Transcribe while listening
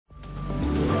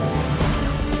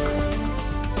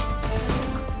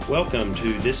Welcome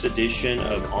to this edition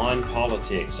of On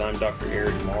Politics. I'm Dr.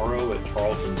 Eric Morrow at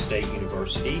Tarleton State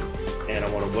University, and I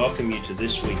want to welcome you to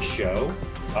this week's show.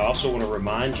 I also want to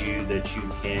remind you that you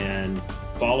can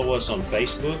follow us on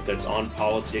Facebook. That's On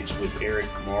Politics with Eric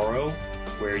Morrow,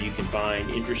 where you can find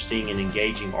interesting and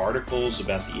engaging articles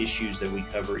about the issues that we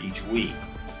cover each week.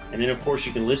 And then, of course,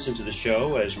 you can listen to the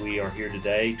show as we are here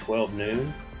today, 12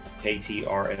 noon,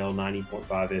 KTRL 90.5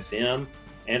 FM.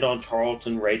 And on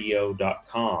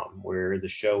tarletonradio.com, where the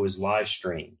show is live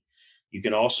streamed. You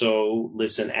can also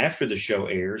listen after the show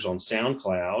airs on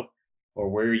SoundCloud or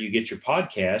where you get your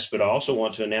podcasts. But I also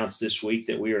want to announce this week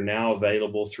that we are now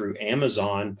available through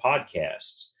Amazon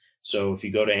Podcasts. So if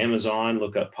you go to Amazon,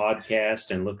 look up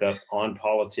podcast and look up On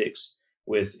Politics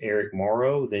with Eric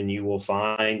Morrow, then you will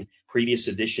find previous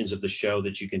editions of the show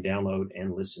that you can download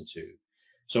and listen to.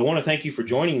 So I want to thank you for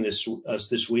joining us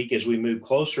this week as we move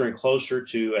closer and closer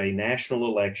to a national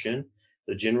election,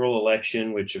 the general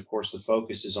election, which, of course, the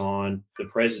focus is on the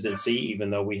presidency, even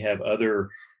though we have other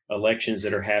elections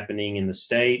that are happening in the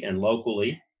state and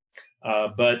locally.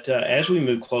 But as we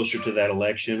move closer to that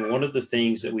election, one of the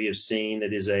things that we have seen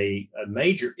that is a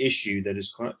major issue that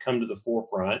has come to the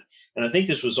forefront, and I think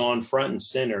this was on front and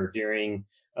center during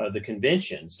the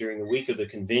conventions, during the week of the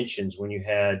conventions, when you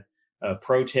had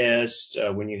protests,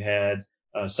 when you had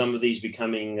some of these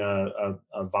becoming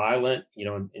violent,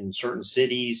 in certain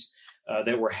cities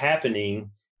that were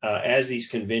happening as these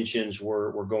conventions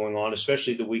were going on,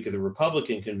 especially the week of the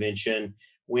Republican convention,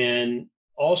 when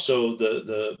also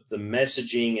the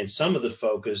messaging and some of the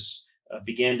focus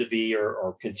began to be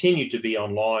or continued to be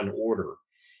on law and order.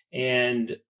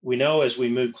 And we know as we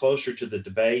move closer to the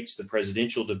debates, the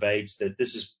presidential debates, that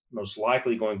this is most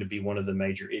likely going to be one of the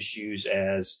major issues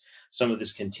as some of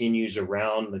this continues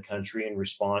around the country in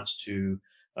response to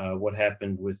what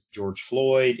happened with George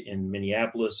Floyd in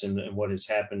Minneapolis and what has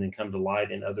happened and come to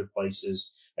light in other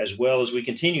places, as well as we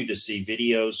continue to see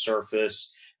videos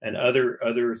surface and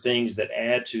other things that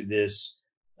add to this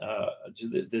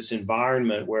this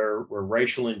environment where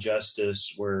racial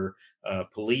injustice, where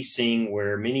policing,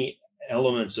 where many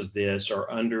elements of this are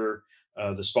under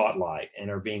the spotlight and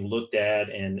are being looked at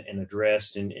and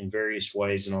addressed in various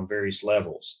ways and on various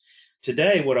levels.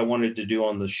 Today, what I wanted to do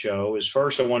on the show is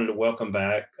first I wanted to welcome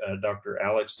back Dr.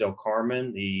 Alex Del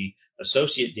Carmen, the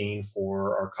Associate Dean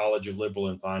for our College of Liberal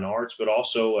and Fine Arts, but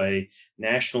also a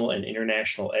national and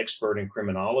international expert in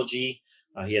criminology.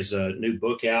 He has a new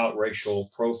book out, Racial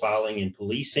Profiling in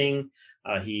Policing.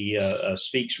 He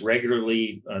speaks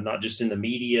regularly, not just in the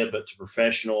media, but to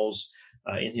professionals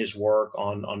in his work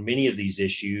on many of these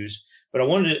issues. But I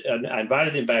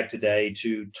invited him back today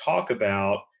to talk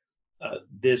about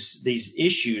these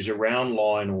issues around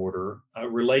law and order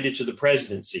related to the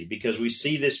presidency, because we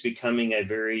see this becoming a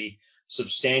very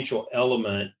substantial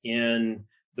element in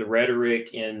the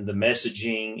rhetoric, in the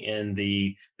messaging, in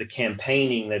the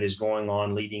campaigning that is going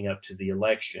on leading up to the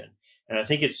election. And I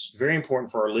think it's very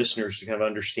important for our listeners to kind of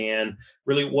understand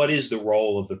really what is the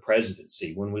role of the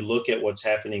presidency when we look at what's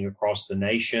happening across the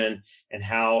nation and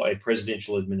how a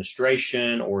presidential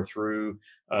administration or through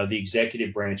the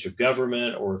executive branch of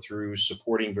government or through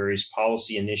supporting various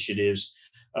policy initiatives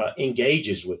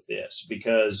engages with this.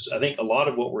 Because I think a lot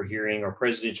of what we're hearing are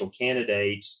presidential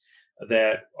candidates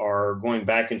that are going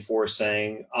back and forth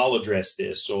saying, I'll address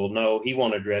this, or no, he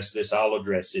won't address this, I'll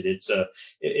address it. It's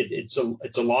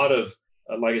a lot of,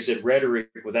 like I said, rhetoric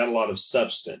without a lot of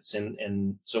substance.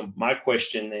 And so my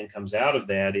question then comes out of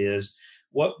that is,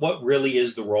 what really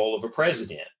is the role of a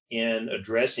president in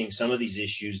addressing some of these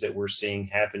issues that we're seeing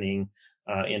happening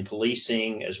in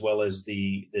policing, as well as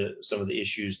some of the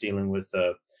issues dealing with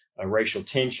racial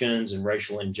tensions and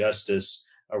racial injustice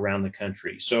around the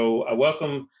country. So I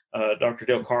welcome Dr.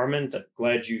 Del Carmen.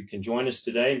 Glad you can join us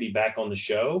today and be back on the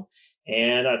show.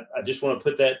 And I just want to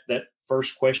put that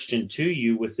first question to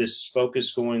you, with this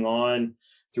focus going on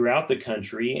throughout the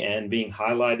country and being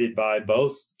highlighted by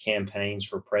both campaigns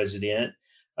for president.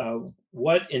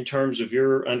 What, in terms of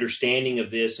your understanding of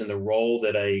this and the role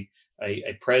that a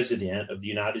president of the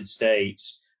United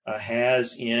States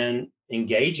has in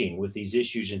engaging with these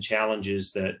issues and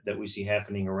challenges that we see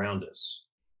happening around us?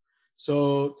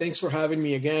 So thanks for having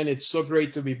me again. It's so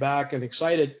great to be back and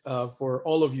excited for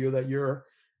all of you that you're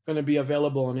going to be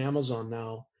available on Amazon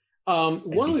now.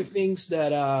 One of the things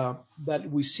that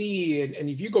we see, and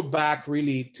if you go back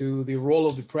really to the role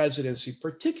of the presidency,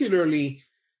 particularly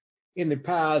in the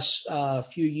past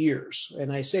few years,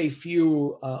 and I say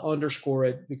few, underscore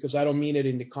it because I don't mean it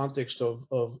in the context of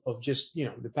just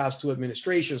the past two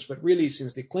administrations, but really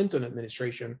since the Clinton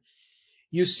administration,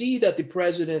 you see that the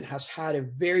president has had a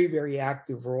very, very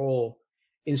active role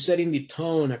in setting the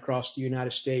tone across the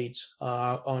United States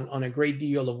on a great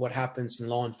deal of what happens in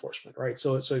law enforcement, right?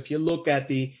 So if you look at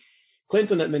the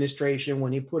Clinton administration,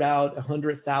 when he put out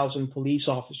 100,000 police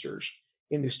officers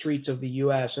in the streets of the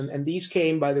U.S., and these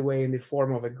came, by the way, in the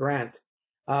form of a grant,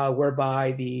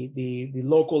 whereby the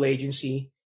local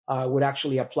agency would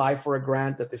actually apply for a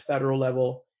grant at the federal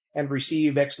level and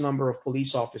receive X number of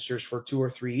police officers for 2 or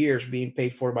 3 years being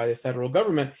paid for by the federal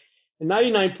government. And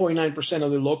 99.9%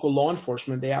 of the local law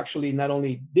enforcement, they actually not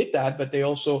only did that, but they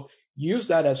also used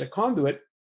that as a conduit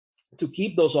to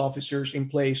keep those officers in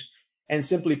place and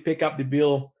simply pick up the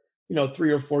bill,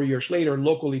 3 or 4 years later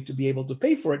locally to be able to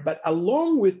pay for it. But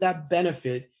along with that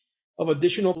benefit of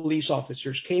additional police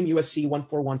officers came USC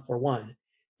 14141,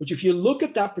 which if you look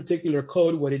at that particular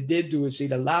code, what it did do is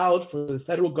it allowed for the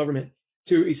federal government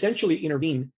to essentially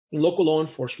intervene in local law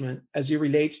enforcement as it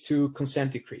relates to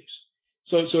consent decrees.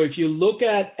 So if you look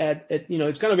at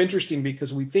it's kind of interesting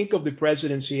because we think of the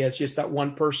presidency as just that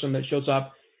one person that shows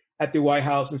up at the White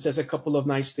House and says a couple of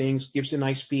nice things, gives a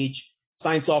nice speech,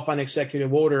 signs off on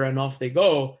executive order, and off they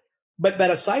go. But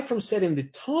aside from setting the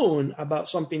tone about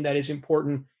something that is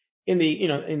important in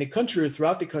the country or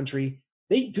throughout the country,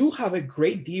 they do have a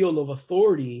great deal of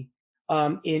authority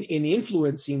in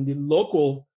influencing the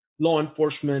local law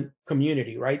enforcement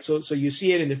community, right? So you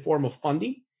see it in the form of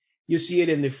funding. You see it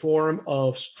in the form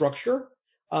of structure.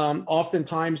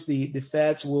 Oftentimes, the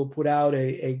feds will put out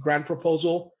a grant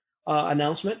proposal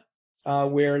announcement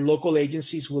where local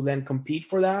agencies will then compete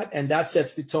for that. And that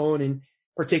sets the tone in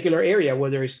particular area,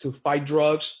 whether it's to fight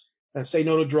drugs, say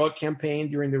no to drug campaign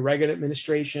during the Reagan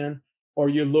administration, or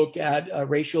you look at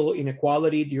racial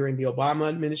inequality during the Obama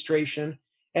administration,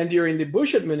 and during the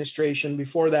Bush administration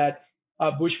before that,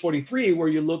 Bush 43, where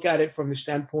you look at it from the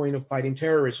standpoint of fighting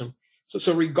terrorism.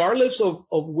 So regardless of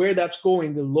where that's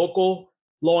going, the local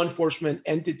law enforcement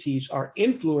entities are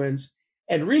influenced,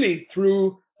 and really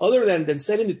through, other than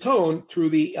setting the tone, through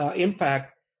the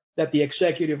impact that the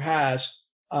executive has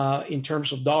in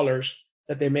terms of dollars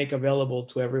that they make available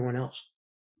to everyone else.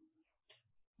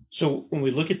 So when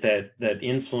we look at that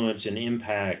influence and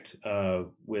impact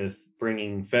with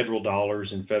bringing federal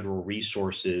dollars and federal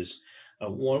resources,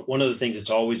 one of the things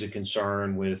that's always a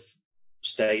concern with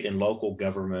state and local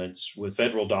governments, with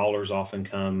federal dollars often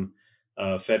come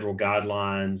federal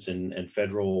guidelines and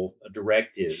federal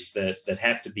directives that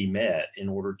have to be met in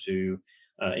order to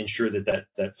ensure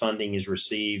that funding is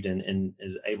received and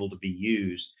is able to be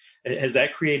used. Has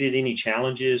that created any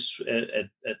challenges at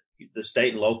the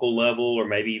state and local level, or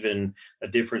maybe even a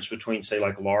difference between, say,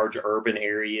 like large urban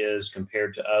areas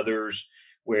compared to others,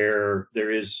 where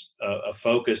there is a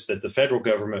focus that the federal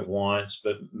government wants,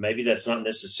 but maybe that's not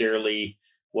necessarily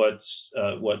what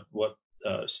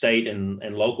state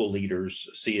and local leaders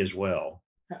see as well?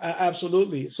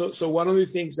 Absolutely. So one of the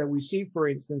things that we see, for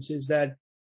instance, is that,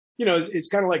 it's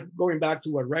kind of like going back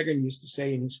to what Reagan used to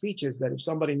say in his speeches, that if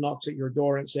somebody knocks at your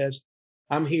door and says,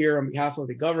 I'm here on behalf of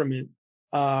the government,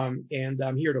 and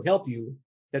I'm here to help you,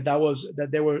 that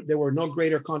there were no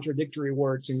greater contradictory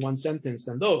words in one sentence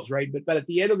than those, right? But at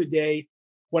the end of the day,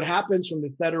 what happens from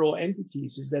the federal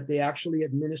entities is that they actually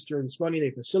administer this money,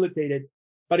 they facilitate it,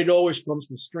 but it always comes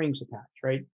with strings attached,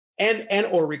 right? And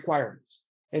or requirements.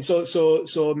 And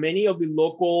so many of the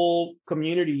local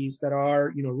communities that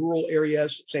are, rural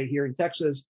areas, say here in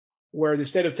Texas, where the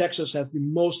state of Texas has the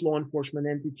most law enforcement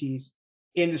entities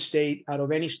in the state out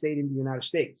of any state in the United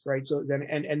States, right? So then,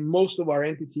 and most of our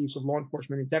entities of law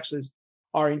enforcement in Texas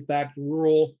are in fact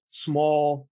rural,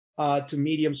 small to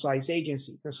medium-sized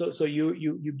agencies. And so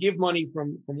you give money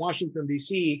from Washington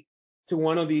D.C. to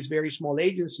one of these very small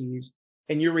agencies,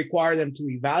 and you require them to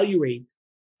evaluate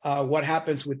what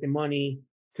happens with the money,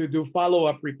 to do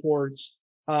follow-up reports,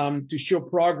 to show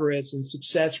progress and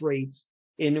success rates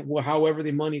in however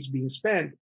the money is being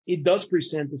spent. It does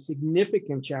present a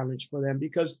significant challenge for them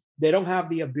because they don't have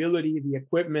the ability, the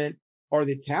equipment, or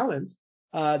the talent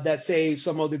that, say,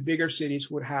 some of the bigger cities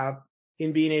would have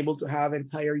in being able to have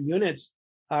entire units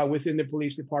within the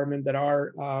police department that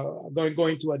are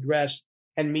going to address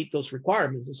and meet those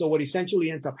requirements. And so what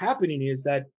essentially ends up happening is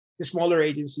that the smaller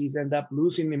agencies end up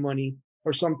losing the money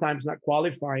or sometimes not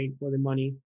qualifying for the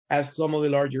money as some of the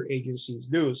larger agencies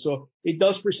do. So it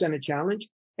does present a challenge.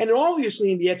 And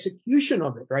obviously in the execution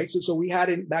of it, right? So we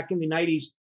had back in the 90s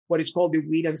what is called the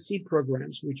weed and seed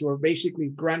programs, which were basically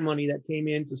grant money that came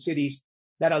into cities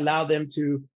that allowed them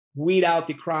to weed out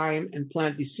the crime and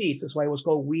plant the seeds. That's why it was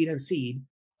called weed and seed,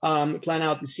 plant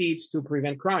out the seeds to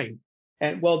prevent crime.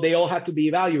 And well, they all had to be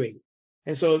evaluated.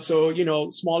 And so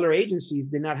smaller agencies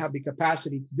did not have the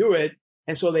capacity to do it.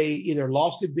 And so they either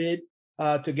lost the bid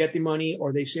to get the money,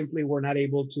 or they simply were not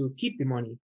able to keep the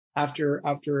money after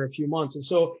a few months. And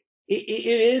so it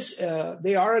is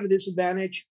they are at a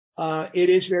disadvantage. It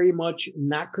is very much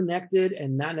not connected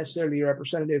and not necessarily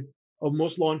representative of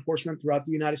most law enforcement throughout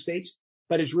the United States,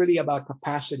 but it's really about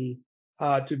capacity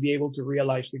to be able to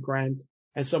realize the grant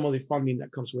and some of the funding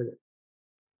that comes with it.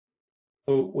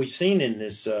 Well, we've seen in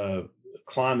this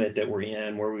climate that we're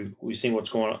in, where we've seen what's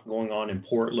going on in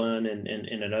Portland and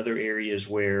in other areas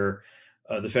where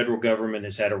the federal government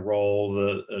has had a role.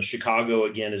 The Chicago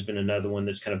again has been another one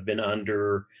that's kind of been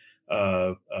under,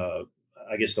 I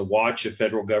guess, the watch of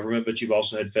federal government, but you've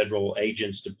also had federal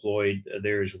agents deployed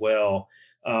there as well.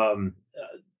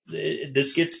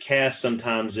 This gets cast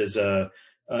sometimes as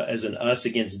an us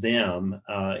against them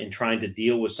in trying to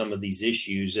deal with some of these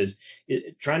issues, as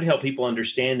trying to help people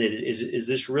understand that is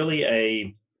this really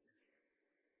a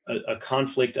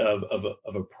conflict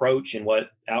of approach and what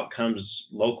outcomes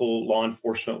local law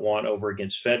enforcement want over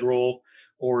against federal,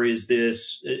 or is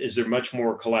there much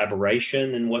more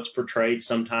collaboration than what's portrayed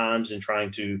sometimes in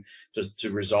trying to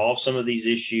resolve some of these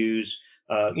issues?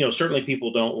 Certainly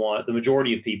the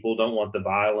majority of people don't want the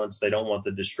violence, they don't want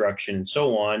the destruction and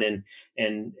so on.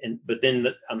 But then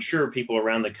I'm sure people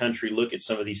around the country look at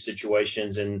some of these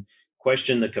situations and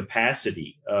question the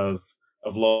capacity of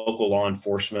local law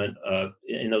enforcement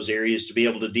in those areas to be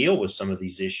able to deal with some of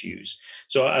these issues.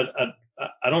 So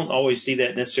I don't always see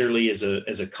that necessarily as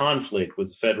a conflict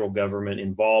with federal government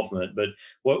involvement, but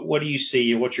what do you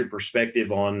see, and what's your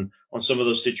perspective on some of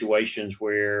those situations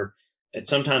where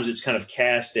sometimes it's kind of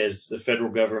cast as the federal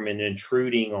government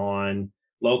intruding on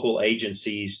local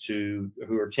agencies who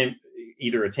are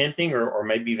either attempting or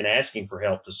maybe even asking for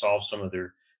help to solve some of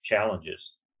their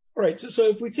challenges? Right. So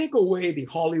if we take away the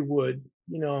Hollywood,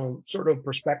 sort of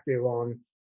perspective on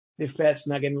the feds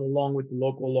not getting along with the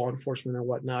local law enforcement and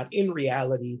whatnot, in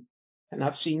reality, and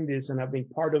I've seen this and I've been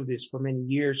part of this for many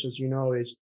years, as you know,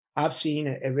 is I've seen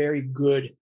a very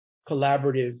good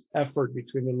collaborative effort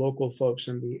between the local folks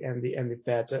and the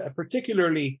feds,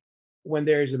 particularly when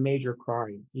there is a major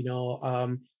crime.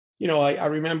 I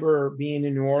remember being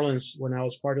in New Orleans when I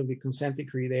was part of the consent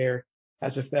decree there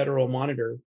as a federal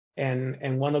monitor,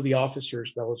 and one of the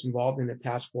officers that was involved in the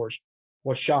task force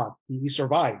was shot. He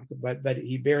survived, but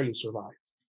he barely survived.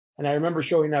 And I remember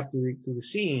showing up to the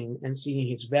scene and seeing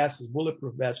his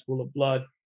bulletproof vest full of blood.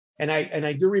 And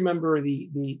I do remember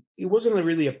it wasn't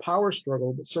really a power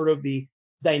struggle, but sort of the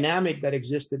dynamic that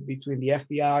existed between the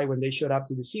FBI when they showed up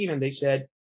to the scene and they said,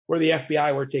 "We're the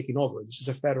FBI, we're taking over. This is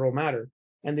a federal matter."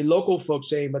 And the local folks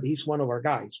saying, "But he's one of our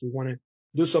guys. We want to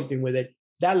do something with it."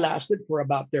 That lasted for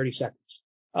about 30 seconds.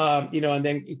 And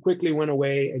then it quickly went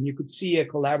away, and you could see a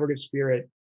collaborative spirit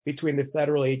between the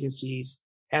federal agencies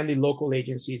and the local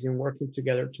agencies in working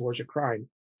together towards a crime.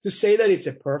 To say that it's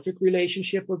a perfect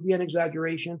relationship would be an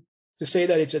exaggeration. To say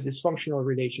that it's a dysfunctional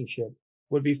relationship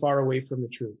would be far away from the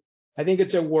truth. I think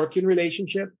it's a working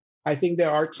relationship. I think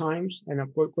there are times, and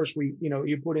of course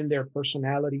you put in their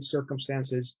personality,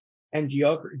 circumstances, and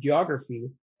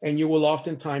geography, and you will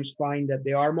oftentimes find that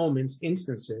there are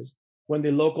instances when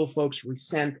the local folks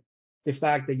resent the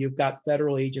fact that you've got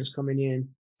federal agents coming in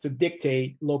to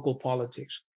dictate local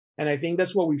politics. And I think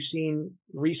that's what we've seen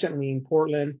recently in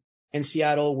Portland and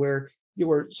Seattle, where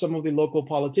some of the local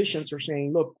politicians are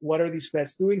saying, "Look, what are these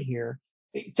feds doing here?"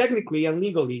 Technically and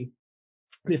legally,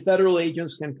 the federal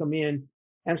agents can come in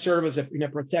and serve in a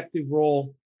protective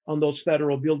role on those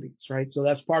federal buildings, right? So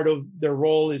that's part of their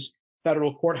role, is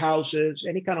federal courthouses,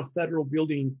 any kind of federal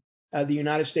building the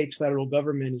United States federal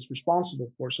government is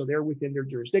responsible for. So they're within their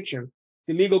jurisdiction.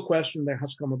 The legal question that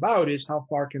has come about is how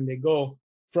far can they go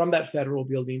from that federal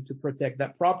building to protect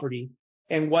that property,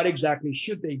 and what exactly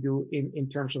should they do in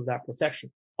terms of that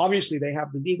protection? Obviously, they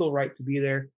have the legal right to be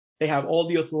there. They have all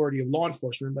the authority of law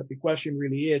enforcement, but the question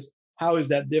really is, how is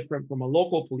that different from a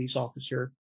local police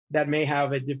officer that may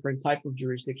have a different type of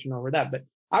jurisdiction over that? But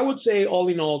I would say, all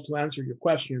in all, to answer your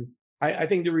question, I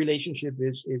think the relationship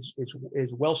is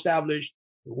well established.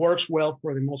 It works well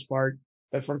for the most part,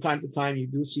 but from time to time, you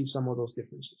do see some of those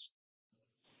differences.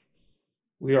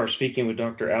 We are speaking with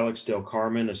Dr. Alex Del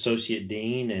Carmen, Associate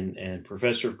Dean and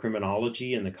Professor of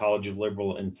Criminology in the College of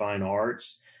Liberal and Fine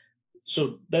Arts.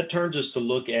 So that turns us to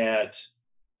look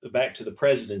back to the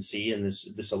presidency and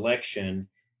this election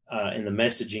and the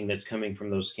messaging that's coming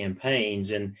from those campaigns.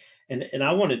 And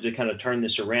I wanted to kind of turn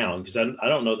this around, because I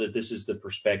don't know that this is the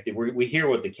perspective. We hear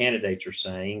what the candidates are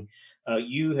saying.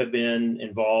 You have been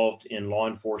involved in law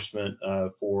enforcement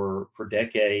for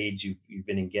decades. You've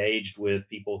been engaged with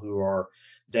people who are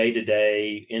day to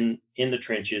day in the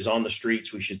trenches, on the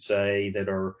streets, we should say, that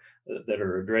are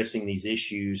addressing these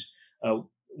issues.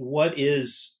 what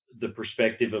is the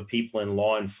perspective of people in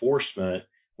law enforcement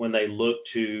when they look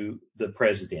to the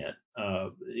president?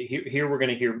 Here we're going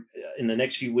to hear in the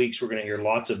next few weeks, we're going to hear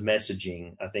lots of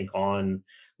messaging, I think, on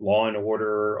law and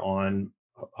order, on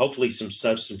hopefully some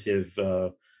substantive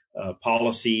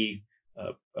policy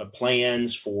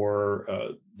plans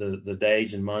for the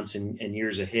days and months and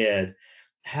years ahead.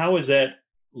 How is that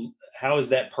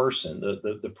person,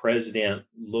 the president,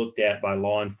 looked at by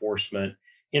law enforcement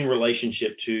in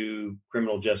relationship to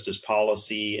criminal justice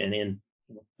policy and in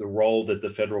the role that the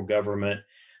federal government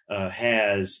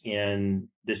has in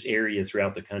this area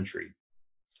throughout the country?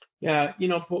 Yeah,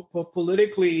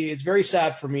 politically, it's very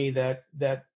sad for me that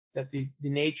the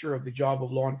nature of the job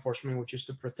of law enforcement, which is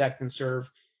to protect and serve,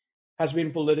 has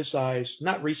been politicized,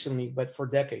 not recently, but for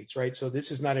decades, right? So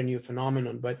this is not a new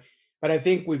phenomenon, but I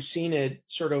think we've seen it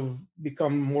sort of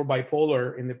become more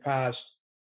bipolar in the past,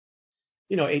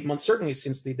 8 months, certainly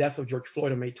since the death of George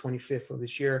Floyd on May 25th of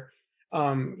this year.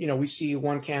 We see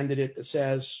one candidate that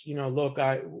says, look,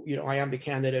 I am the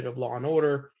candidate of law and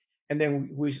order. And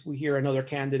then we hear another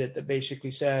candidate that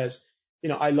basically says,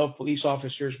 I love police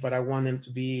officers, but I want them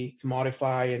to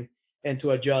modify and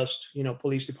to adjust,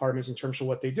 police departments in terms of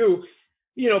what they do.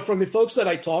 From the folks that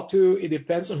I talk to, it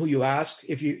depends on who you ask.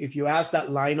 If you ask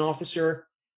that line officer,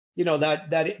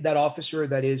 that officer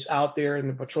that is out there in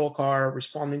the patrol car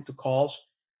responding to calls,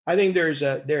 I think there's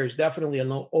definitely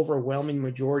an overwhelming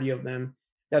majority of them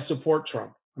that support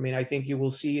Trump. I mean, I think you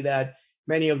will see that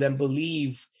many of them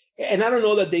believe, and I don't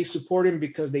know that they support him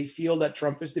because they feel that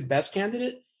Trump is the best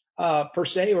candidate per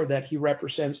se, or that he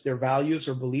represents their values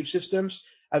or belief systems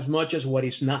as much as what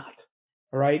he's not.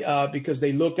 All right, because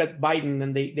they look at Biden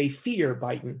and they fear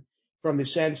Biden from the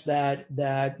sense that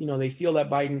they feel that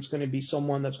Biden's going to be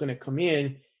someone that's going to come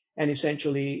in and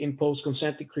essentially impose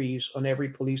consent decrees on every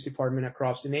police department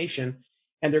across the nation,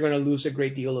 and they're going to lose a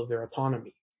great deal of their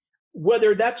autonomy.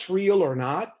 Whether that's real or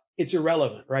not, it's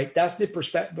irrelevant, right? That's the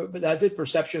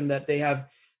perception that they have,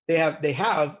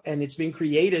 and it's been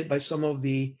created by some of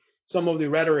the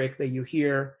rhetoric that you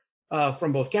hear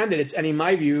from both candidates. And in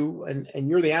my view, and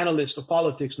you're the analyst of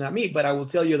politics, not me, but I will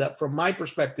tell you that from my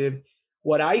perspective,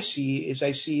 what I see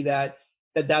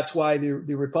that's why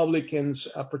the Republicans,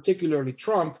 particularly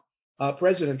Trump,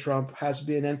 President Trump, has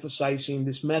been emphasizing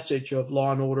this message of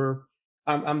law and order.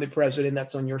 I'm the president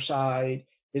that's on your side,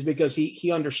 is because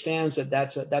he understands that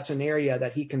that's an area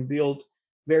that he can build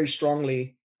very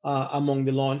strongly among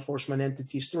the law enforcement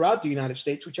entities throughout the United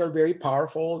States, which are very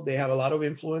powerful. They have a lot of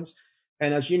influence.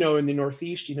 And as you know, in the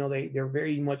Northeast, they're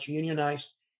very much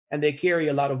unionized and they carry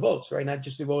a lot of votes, right? Not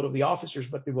just the vote of the officers,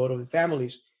 but the vote of the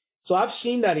families. So I've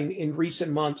seen that in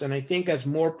recent months. And I think as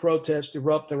more protests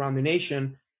erupt around the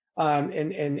nation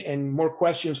and more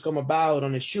questions come about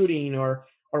on a shooting or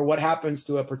what happens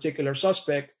to a particular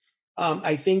suspect,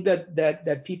 I think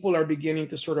that people are beginning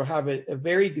to sort of have a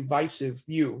very divisive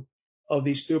view of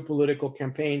these two political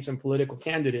campaigns and political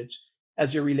candidates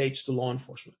as it relates to law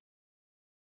enforcement.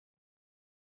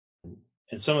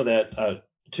 And some of that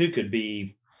too could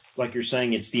be, like you're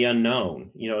saying, it's the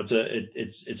unknown.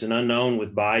 It's an unknown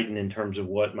with Biden in terms of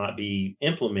what might be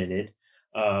implemented,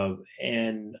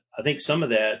 and I think some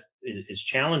of that is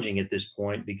challenging at this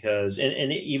point because,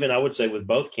 and even I would say with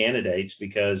both candidates,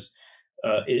 because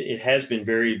it has been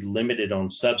very limited on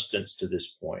substance to this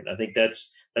point. I think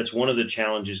that's one of the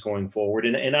challenges going forward,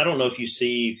 and I don't know if you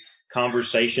see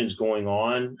conversations going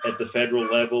on at the federal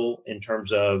level in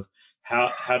terms of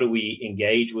how do we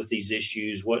engage with these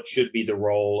issues? What should be the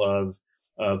role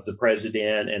of the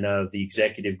president and of the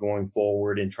executive going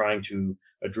forward in trying to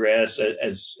address,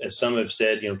 as some have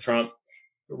said, Trump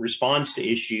responds to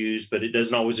issues, but it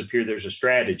doesn't always appear there's a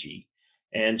strategy.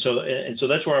 And so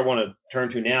that's where I want to turn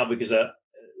to now, because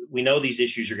we know these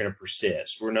issues are going to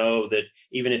persist. We know that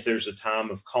even if there's a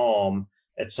time of calm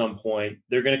at some point,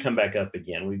 they're going to come back up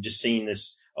again. We've just seen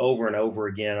this over and over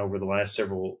again over the last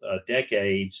several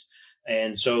decades.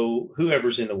 And so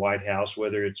whoever's in the White House,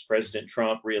 whether it's President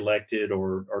Trump reelected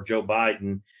or Joe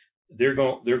Biden, they're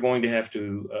going to have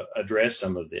to address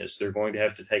some of this. They're going to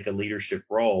have to take a leadership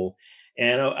role.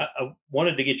 And I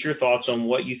wanted to get your thoughts on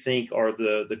what you think are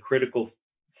the critical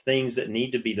things that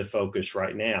need to be the focus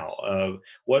right now.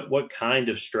 What kind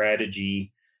of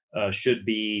strategy should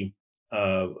be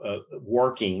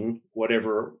working,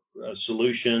 whatever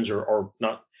solutions or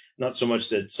not so much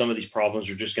that some of these problems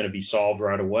are just going to be solved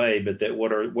right away, but that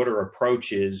what are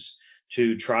approaches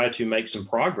to try to make some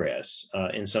progress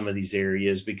in some of these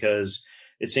areas, because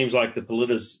it seems like the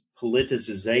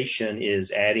politicization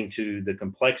is adding to the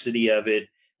complexity of it,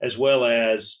 as well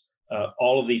as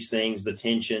all of these things, the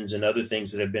tensions and other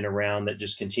things that have been around that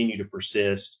just continue to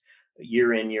persist.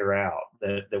 year in, year out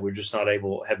that we're just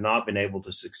have not been able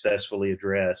to successfully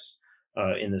address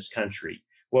in this country.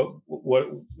 What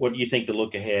do you think the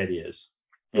look ahead is?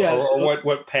 Yes. Or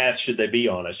what path should they be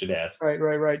on, I should ask?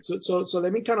 Right. So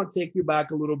let me kind of take you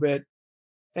back a little bit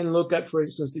and look at, for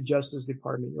instance, the Justice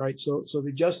Department, right? So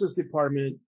the Justice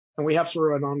Department, and we have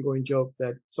sort of an ongoing joke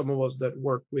that some of us that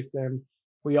work with them,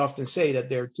 we often say that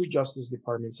there are two Justice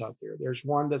Departments out there. There's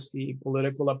one that's the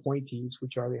political appointees,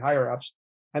 which are the higher ups,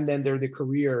 and then there are the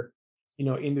career,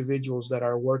 individuals that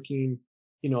are working,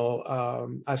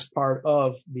 as part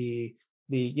of the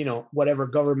whatever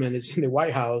government is in the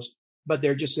White House, but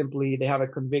they're just simply, they have a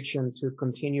conviction to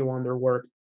continue on their work,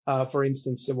 for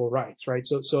instance, civil rights, right?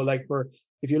 So like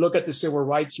if you look at the civil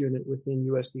rights unit within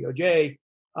US DOJ,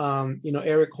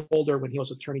 Eric Holder, when he was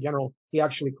Attorney General, he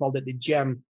actually called it the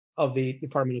gem of the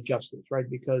Department of Justice, right?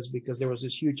 Because there was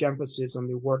this huge emphasis on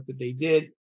the work that they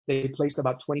did. They placed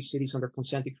about 20 cities under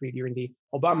consent decree during the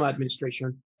Obama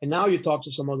administration. And now you talk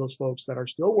to some of those folks that are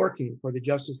still working for the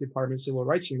Justice Department Civil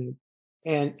Rights Unit,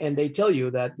 and they tell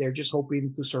you that they're just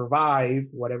hoping to survive,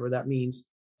 whatever that means,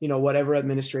 whatever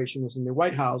administration is in the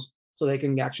White House, so they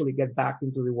can actually get back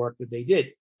into the work that they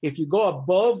did. If you go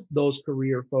above those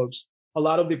career folks, a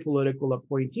lot of the political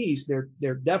appointees,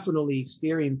 they're definitely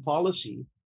steering policy,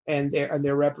 and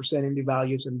they're representing the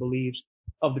values and beliefs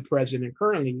of the president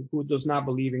currently, who does not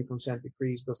believe in consent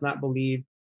decrees, does not believe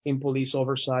in police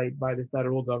oversight by the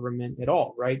federal government at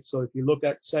all, right? So if you look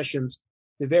at Sessions,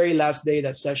 the very last day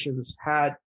that Sessions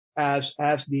had as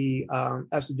the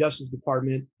Justice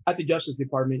Department, at the Justice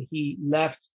Department, he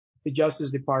left the Justice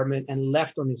Department and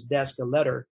left on his desk a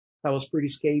letter that was pretty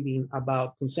scathing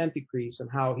about consent decrees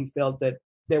and how he felt that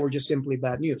they were just simply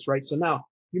bad news, right? So now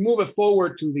you move it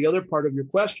forward to the other part of your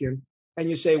question and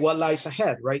you say, what lies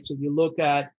ahead, right? So you look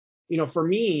at, for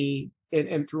me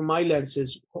and through my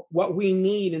lenses, what we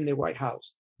need in the White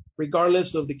House,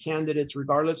 regardless of the candidates,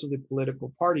 regardless of the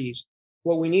political parties,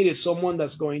 what we need is someone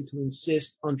that's going to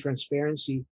insist on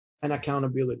transparency and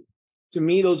accountability. To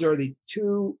me, those are the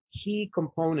two key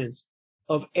components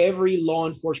of every law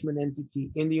enforcement entity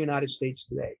in the United States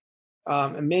today.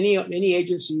 And many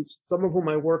agencies, some of whom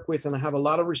I work with and I have a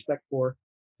lot of respect for,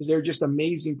 because they're just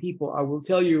amazing people. I will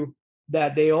tell you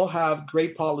that they all have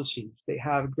great policies. They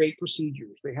have great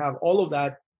procedures. They have all of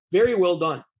that very well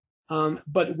done.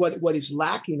 But what is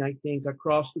lacking, I think,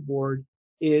 across the board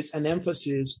is an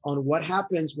emphasis on what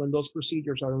happens when those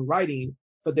procedures are in writing,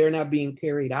 but they're not being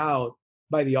carried out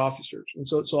by the officers. And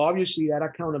so obviously that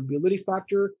accountability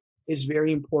factor is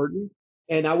very important.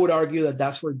 And I would argue that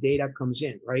that's where data comes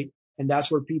in, right? And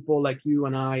that's where people like you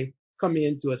and I come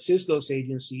in to assist those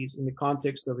agencies in the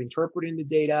context of interpreting the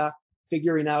data,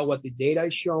 figuring out what the data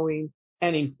is showing,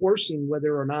 and enforcing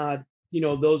whether or not,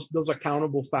 those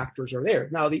accountable factors are there.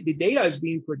 Now, the data is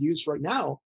being produced right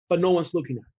now, but no one's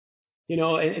looking at it.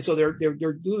 And so they're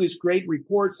do these great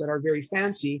reports that are very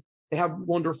fancy. They have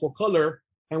wonderful color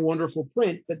and wonderful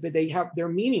print, but they're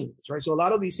meaningless, right? So a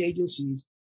lot of these agencies,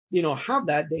 have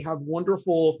that. They have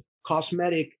wonderful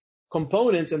cosmetic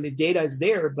components and the data is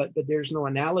there, but there's no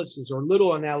analysis or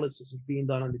little analysis is being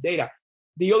done on the data.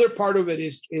 The other part of it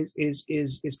is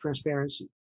transparency.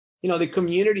 The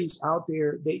communities out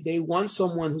there, they want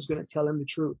someone who's going to tell them the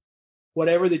truth,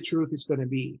 whatever the truth is going to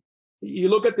be. You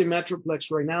look at the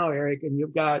Metroplex right now, Eric, and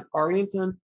you've got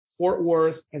Arlington, Fort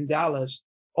Worth, and Dallas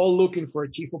all looking for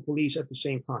a chief of police at the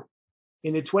same time.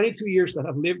 In the 22 years that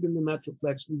I've lived in the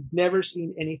Metroplex, we've never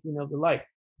seen anything of the like.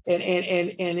 And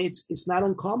it's not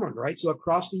uncommon, right? So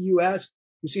across the U.S.,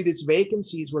 you see these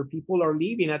vacancies where people are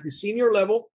leaving at the senior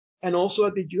level and also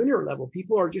at the junior level.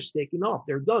 People are just taking off.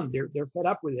 They're done. They're fed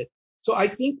up with it. So I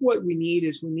think what we need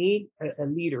is a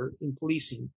leader in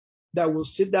policing that will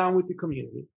sit down with the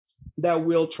community, that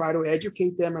will try to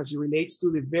educate them as it relates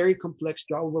to the very complex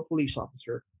job of a police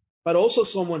officer, but also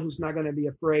someone who's not going to be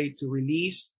afraid to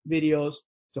release videos,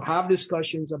 to have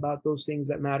discussions about those things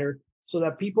that matter, so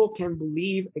that people can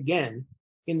believe again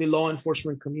in the law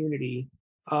enforcement community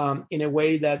in a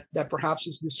way that perhaps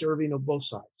is deserving of both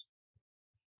sides.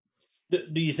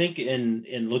 Do you think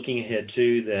in looking ahead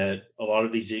too that a lot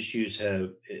of these issues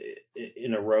have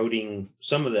in eroding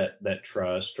some of that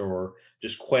trust or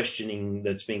just questioning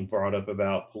that's being brought up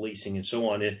about policing and so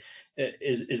on,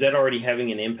 is that already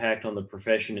having an impact on the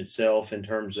profession itself in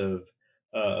terms of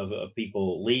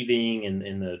people leaving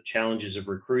and the challenges of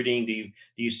recruiting? Do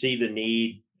you see the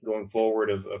need going forward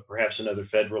of perhaps another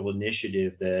federal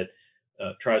initiative that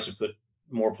tries to put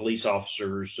more police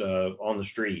officers on the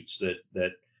streets,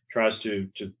 that tries to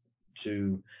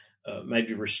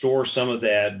maybe restore some of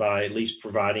that by at least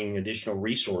providing additional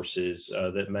resources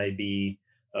that may be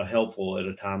helpful at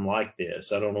a time like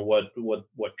this. I don't know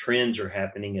what trends are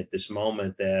happening at this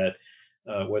moment that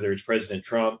whether it's President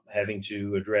Trump having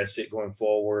to address it going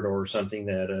forward or something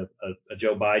that a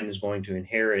Joe Biden is going to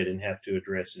inherit and have to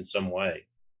address in some way.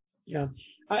 Yeah,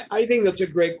 I think that's a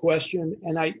great question.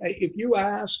 And if you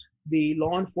ask the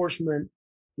law enforcement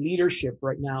leadership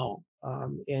right now,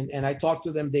 and I talk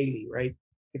to them daily, right?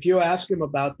 If you ask them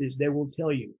about this, they will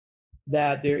tell you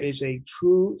that there is a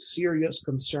true serious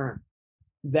concern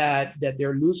that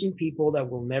they're losing people that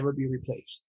will never be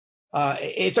replaced.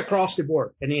 It's across the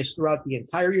board, and it's throughout the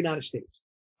entire United States.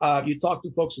 You talk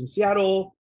to folks in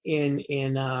Seattle, in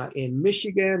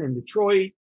Michigan, in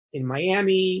Detroit, in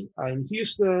Miami, in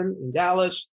Houston, in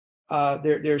Dallas.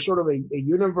 There's sort of a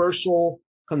universal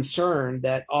concern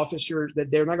that officers that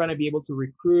they're not going to be able to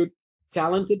recruit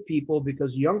talented people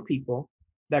because young people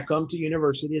that come to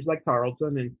universities like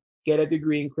Tarleton and get a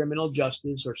degree in criminal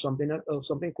justice or something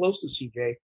close to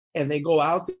CJ, and they go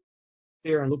out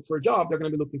there and look for a job, they're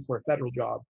going to be looking for a federal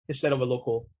job instead of a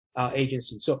local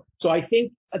agency. So I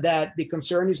think that the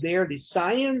concern is there. The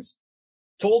science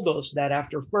told us that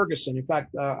after Ferguson, in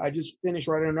fact, I just finished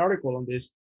writing an article on this,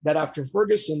 that after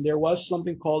Ferguson, there was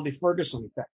something called the Ferguson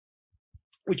effect,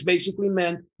 which basically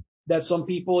meant that some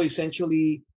people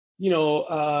essentially,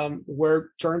 were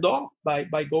turned off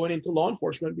by going into law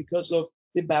enforcement because of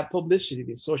the bad publicity,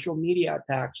 the social media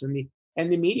attacks and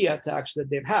the media attacks that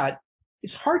they've had.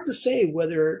 It's hard to say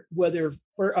whether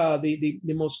for the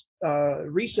most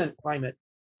recent climate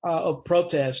of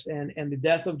protest and the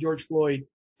death of George Floyd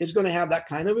is going to have that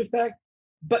kind of effect,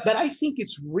 but I think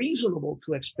it's reasonable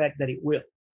to expect that it will.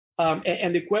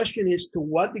 And the question is to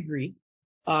what degree,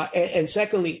 and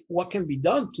secondly, what can be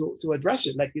done to address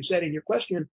it? Like you said in your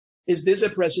question, is this a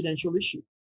presidential issue?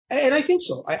 And I think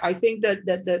so. I think that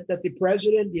the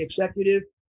president, the executive,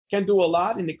 can do a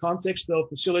lot in the context of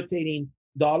facilitating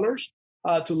dollars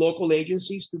to local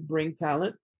agencies to bring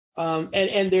talent.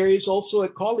 And there is also a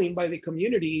calling by the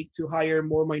community to hire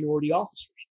more minority officers,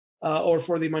 or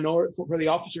for the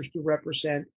officers to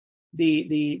represent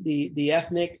the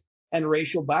ethnic and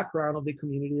racial background of the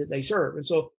community that they serve. And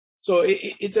so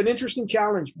it's an interesting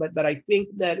challenge, but I think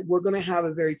that we're going to have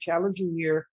a very challenging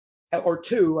year or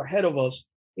two ahead of us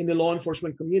in the law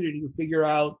enforcement community to figure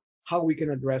out how we can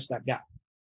address that gap.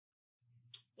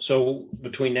 So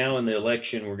between now and the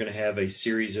election, we're going to have a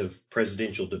series of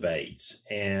presidential debates.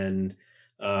 And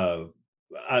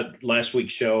last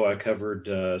week's show, I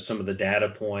covered some of the data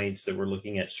points that we're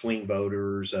looking at swing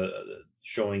voters,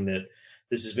 showing that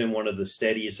this has been one of the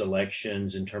steadiest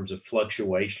elections in terms of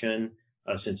fluctuation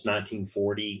since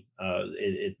 1940.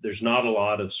 There's not a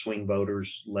lot of swing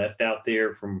voters left out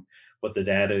there from what the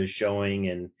data is showing.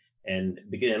 And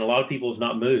a lot of people have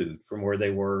not moved from where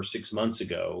they were 6 months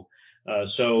ago.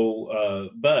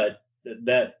 But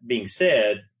that being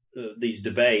said, these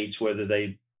debates, whether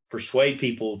they persuade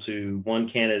people to one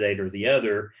candidate or the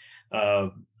other,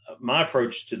 my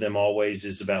approach to them always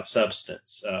is about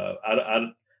substance.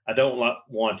 I don't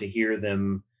want to hear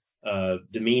them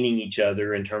demeaning each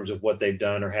other in terms of what they've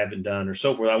done or haven't done or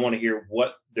so forth. I want to hear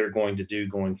what they're going to do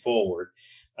going forward.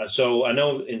 So I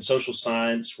know in social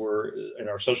science, in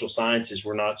our social sciences,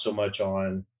 we're not so much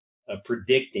on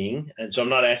predicting. And so I'm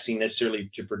not asking necessarily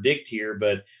to predict here,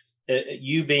 but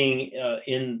you being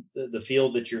in the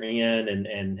field that you're in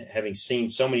and having seen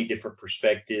so many different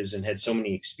perspectives and had so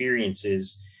many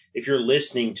experiences, if you're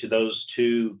listening to those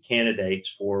two candidates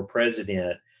for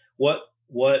president,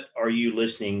 what are you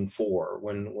listening for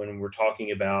when we're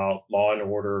talking about law and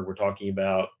order, we're talking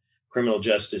about criminal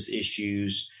justice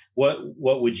issues? What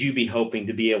would you be hoping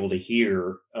to be able to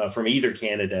hear from either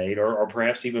candidate or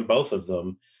perhaps even both of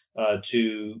them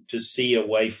to see a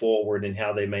way forward in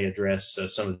how they may address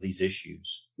some of these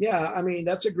issues? Yeah, I mean,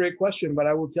 that's a great question, but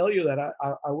I will tell you that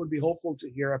I would be hopeful to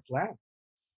hear a plan.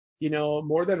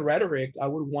 More than rhetoric, I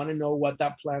would want to know what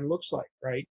that plan looks like,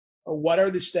 right? What are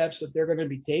the steps that they're going to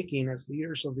be taking as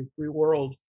leaders of the free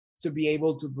world to be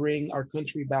able to bring our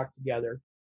country back together,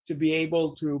 to be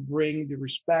able to bring the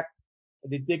respect,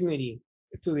 the dignity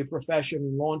to the profession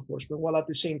in law enforcement, while at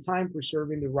the same time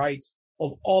preserving the rights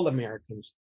of all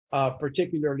Americans,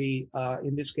 particularly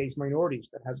in this case minorities,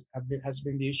 that has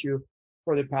been the issue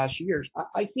for the past years.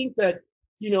 I think that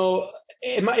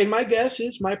in my guess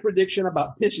is my prediction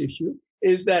about this issue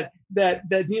is that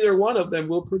neither one of them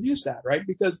will produce that, right?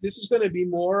 Because this is going to be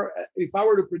more, if I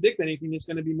were to predict anything, it's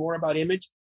going to be more about image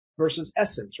versus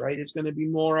essence, right? It's going to be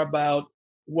more about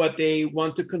what they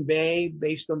want to convey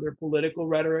based on their political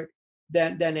rhetoric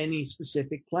than any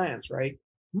specific plans, right?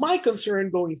 My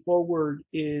concern going forward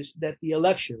is that the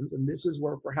elections, and this is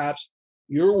where perhaps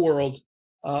your world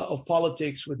of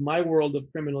politics with my world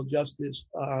of criminal justice,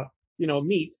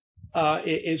 meet,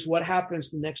 is what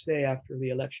happens the next day after the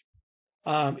election.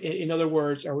 In other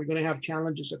words, are we going to have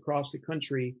challenges across the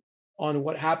country on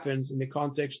what happens in the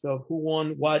context of who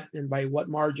won what and by what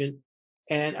margin?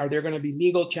 And are there going to be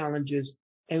legal challenges?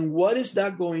 And what is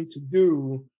that going to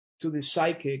do to the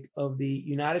psychic of the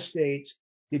United States,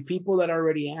 the people that are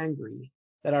already angry,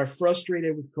 that are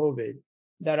frustrated with COVID,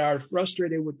 that are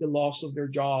frustrated with the loss of their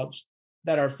jobs,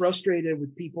 that are frustrated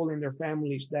with people in their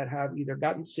families that have either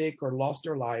gotten sick or lost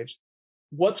their lives?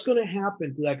 What's going to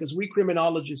happen to that? Because we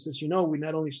criminologists, as you know, we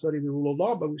not only study the rule of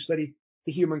law, but we study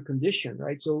the human condition,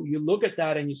 right? So you look at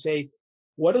that and you say,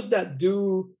 what does that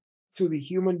do to the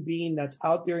human being that's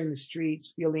out there in the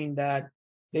streets feeling that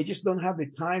they just don't have the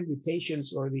time, the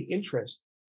patience, or the interest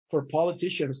for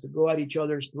politicians to go at each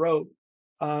other's throat,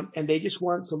 and they just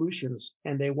want solutions,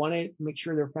 and they want to make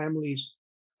sure their families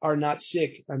are not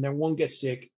sick and they won't get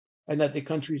sick, and that the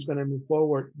country is going to move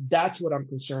forward? That's what I'm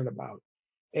concerned about.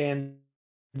 And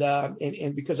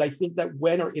because I think that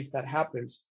when or if that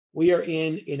happens, we are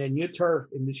in a new turf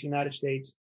in this United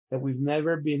States that we've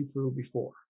never been through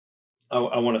before.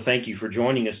 I want to thank you for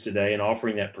joining us today and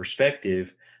offering that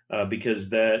perspective,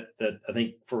 because that I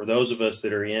think for those of us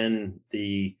that are in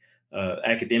the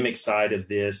academic side of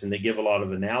this and they give a lot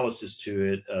of analysis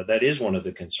to it, that is one of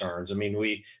the concerns. I mean,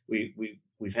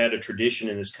 we've had a tradition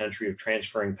in this country of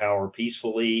transferring power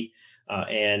peacefully,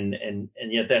 and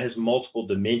yet that has multiple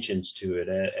dimensions to it,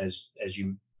 as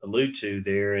you allude to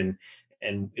there, and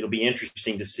it'll be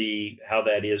interesting to see how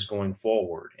that is going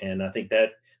forward. And I think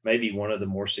that may be one of the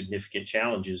more significant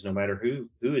challenges, no matter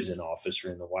who is in office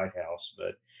or in the White House.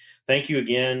 But thank you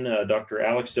again, Dr.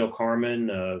 Alex Del Carmen,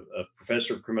 a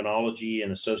professor of criminology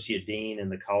and associate dean in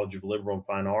the College of Liberal and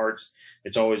Fine Arts.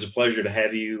 It's always a pleasure to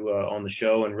have you on the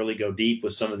show and really go deep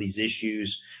with some of these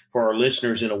issues for our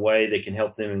listeners in a way that can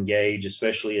help them engage,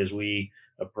 especially as we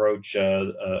approach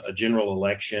a general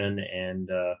election and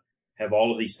have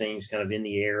all of these things kind of in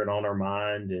the air and on our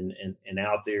mind and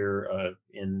out there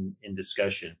in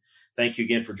discussion. Thank you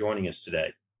again for joining us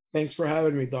today. Thanks for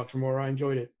having me, Dr. Moore. I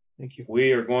enjoyed it. Thank you.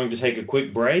 We are going to take a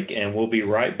quick break, and we'll be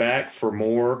right back for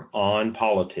more On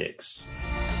Politics.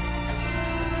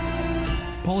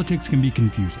 Politics can be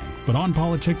confusing, but On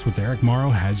Politics with Eric Morrow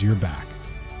has your back.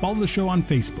 Follow the show on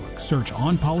Facebook. Search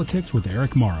On Politics with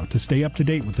Eric Morrow to stay up to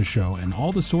date with the show and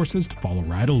all the sources to follow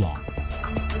right along.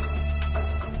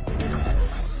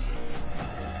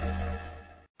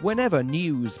 Whenever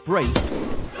news breaks,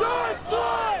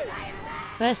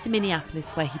 first in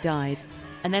Minneapolis, where he died,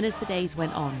 and then as the days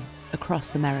went on,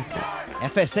 across America,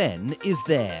 FSN is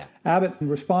there. Abbott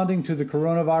responding to the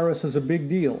coronavirus is a big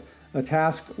deal, a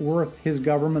task worth his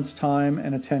government's time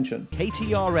and attention.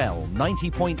 KTRL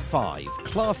 90.5,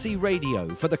 classy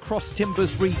radio for the Cross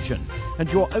Timbers region,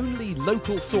 and your only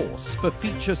local source for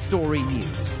feature story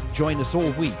news. Join us all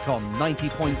week on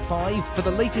 90.5 for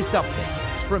the latest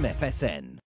updates from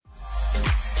FSN.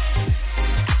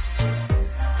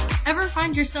 Ever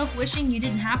find yourself wishing you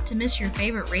didn't have to miss your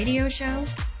favorite radio show?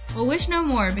 Well, wish no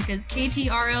more, because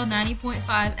KTRL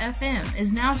 90.5 FM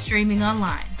is now streaming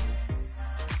online.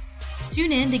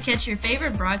 Tune in to catch your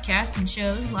favorite broadcasts and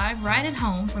shows live right at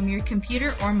home from your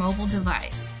computer or mobile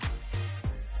device.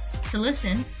 To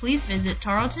listen, please visit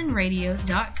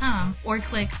tarletonradio.com or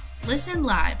click Listen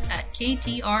Live at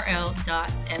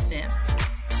ktrl.fm.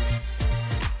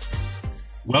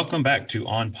 Welcome back to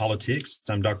On Politics.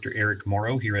 I'm Dr. Eric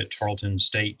Morrow here at Tarleton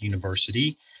State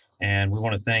University, and we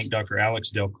want to thank Dr. Alex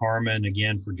Del Carmen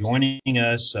again for joining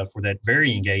us for that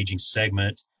very engaging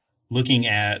segment looking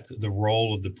at the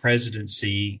role of the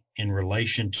presidency in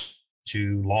relation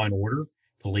to law and order,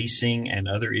 policing, and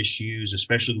other issues,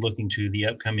 especially looking to the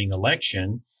upcoming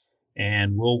election.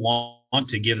 And we'll want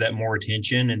to give that more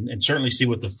attention and certainly see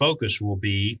what the focus will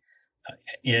be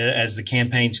as the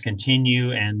campaigns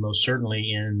continue, and most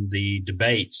certainly in the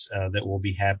debates that will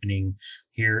be happening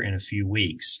here in a few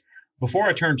weeks. Before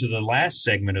I turn to the last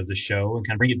segment of the show and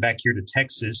kind of bring it back here to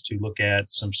Texas to look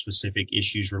at some specific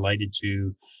issues related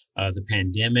to the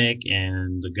pandemic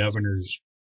and the governor's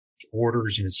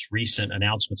orders and his recent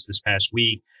announcements this past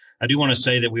week, I do want to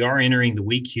say that we are entering the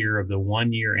week here of the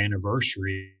 1-year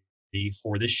anniversary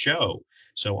for this show.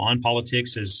 So On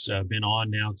Politics has been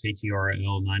on now,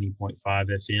 KTRL 90.5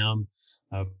 FM,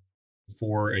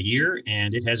 for a year,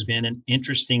 and it has been an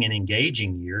interesting and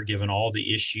engaging year given all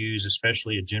the issues,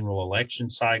 especially a general election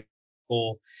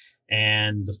cycle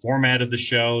and the format of the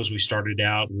shows. We started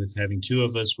out with having two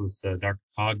of us with Dr.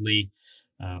 Cogley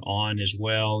on as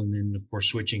well, and then, of course,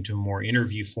 switching to a more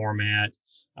interview format.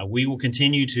 We will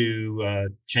continue to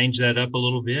change that up a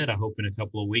little bit. I hope in a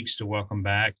couple of weeks to welcome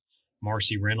back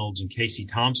Marcy Reynolds and Casey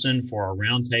Thompson for our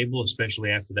roundtable,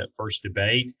 especially after that first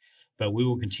debate. But we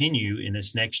will continue in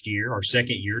this next year, our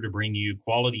second year, to bring you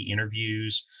quality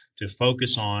interviews, to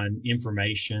focus on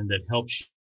information that helps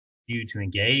you to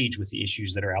engage with the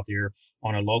issues that are out there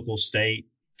on a local, state,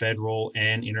 federal,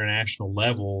 and international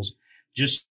levels,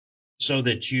 just so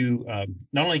that you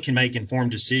not only can make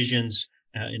informed decisions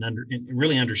and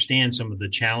really understand some of the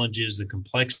challenges, the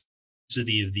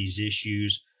complexity of these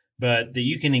issues, but that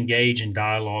you can engage in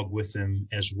dialogue with them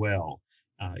as well.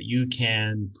 You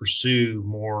can pursue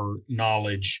more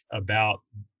knowledge about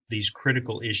these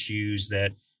critical issues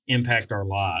that impact our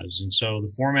lives. And so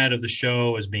the format of the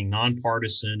show, as being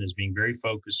nonpartisan, is being very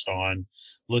focused on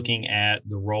looking at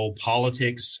the role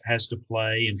politics has to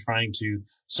play and trying to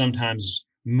sometimes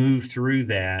move through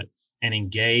that and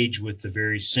engage with the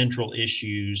very central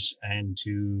issues and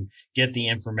to get the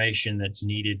information that's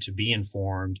needed to be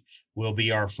informed will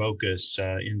be our focus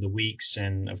in the weeks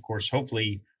and, of course,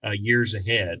 hopefully years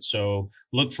ahead. So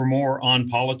look for more On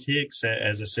Politics.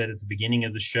 As I said at the beginning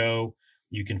of the show,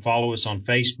 you can follow us on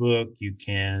Facebook. You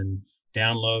can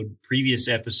download previous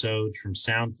episodes from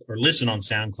listen on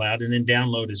SoundCloud and then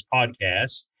download as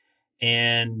podcasts.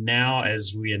 And now,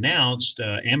 as we announced,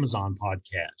 Amazon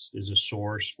Podcast is a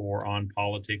source for On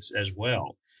Politics as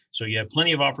well. So you have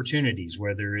plenty of opportunities,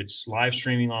 whether it's live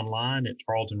streaming online at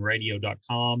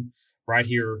tarletonradio.com, right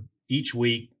here each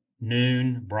week,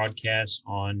 noon, broadcast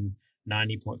on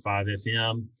 90.5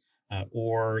 FM,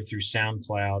 or through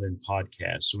SoundCloud and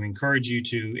podcasts. So we encourage you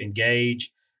to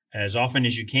engage as often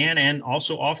as you can and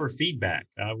also offer feedback.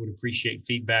 I would appreciate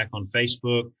feedback on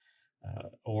Facebook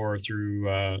or through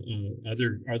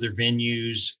other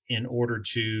venues in order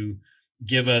to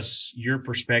give us your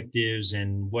perspectives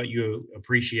and what you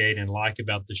appreciate and like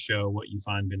about the show, what you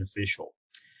find beneficial.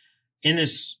 In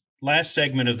this last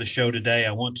segment of the show today,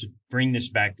 I want to bring this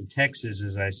back to Texas,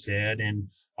 as I said, and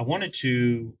I wanted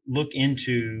to look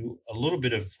into a little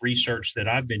bit of research that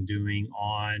I've been doing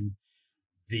on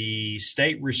the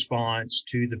state response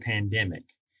to the pandemic.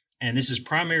 And this is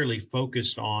primarily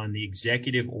focused on the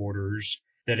executive orders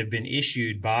that have been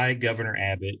issued by Governor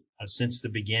Abbott since the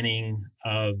beginning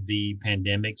of the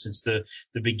pandemic, since the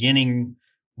beginning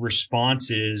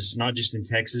responses, not just in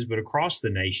Texas, but across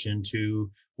the nation to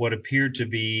what appeared to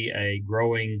be a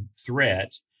growing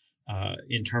threat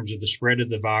in terms of the spread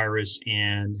of the virus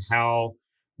and how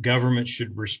government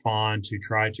should respond to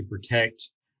try to protect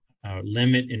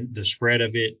limit the spread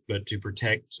of it, but to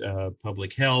protect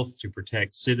public health, to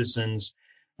protect citizens,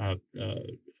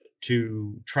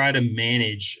 to try to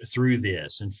manage through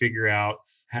this and figure out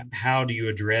how do you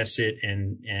address it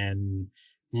and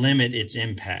limit its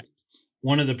impact.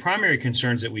 One of the primary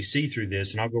concerns that we see through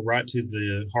this, and I'll go right to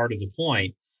the heart of the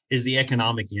point, is the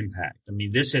economic impact. I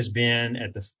mean, this has been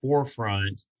at the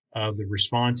forefront of the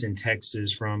response in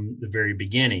Texas from the very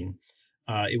beginning.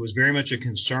 It was very much a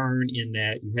concern in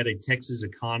that you had a Texas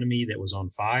economy that was on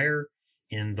fire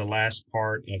in the last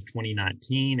part of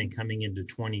 2019 and coming into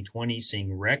 2020,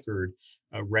 seeing record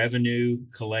revenue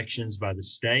collections by the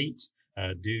state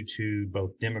due to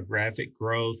both demographic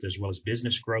growth as well as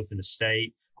business growth in the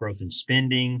state, growth in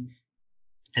spending.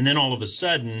 And then all of a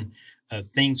sudden,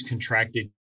 things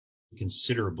contracted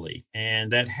considerably.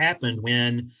 And that happened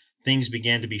when things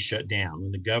began to be shut down,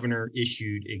 when the governor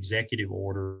issued executive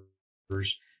orders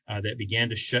that began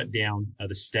to shut down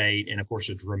the state, and of course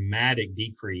a dramatic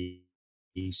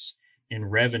decrease in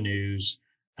revenues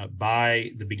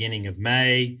by the beginning of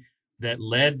May that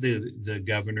led the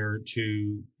governor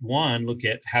to, one, look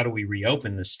at how do we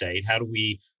reopen the state? How do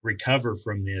we recover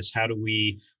from this? How do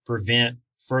we prevent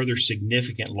further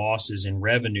significant losses in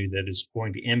revenue that is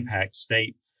going to impact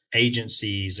state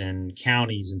agencies and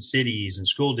counties and cities and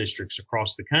school districts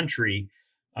across the country?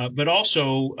 But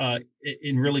also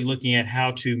in really looking at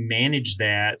how to manage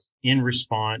that in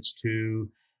response to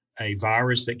a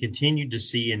virus that continued to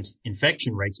see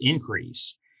infection rates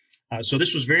increase. So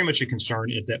this was very much a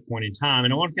concern at that point in time.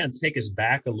 And I want to kind of take us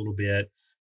back a little bit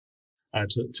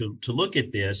to look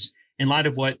at this in light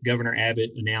of what Governor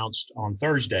Abbott announced on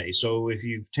Thursday. So if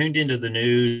you've tuned into the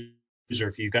news or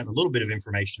if you've gotten a little bit of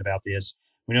information about this,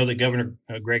 we know that Governor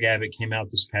Greg Abbott came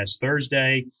out this past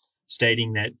Thursday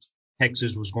stating that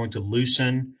Texas was going to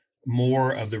loosen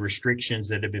more of the restrictions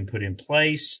that have been put in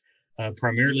place,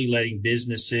 primarily letting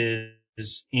businesses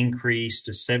increase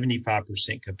to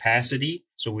 75% capacity.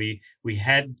 So we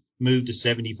had moved to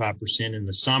 75% in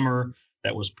the summer.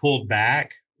 That was pulled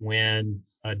back when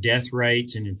death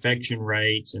rates and infection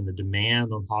rates and the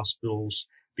demand on hospitals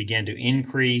began to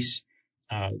increase.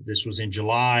 This was in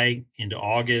July into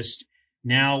August.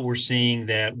 Now we're seeing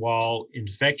that while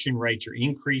infection rates are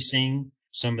increasing,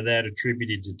 some of that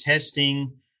attributed to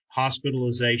testing,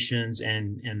 hospitalizations,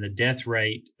 and the death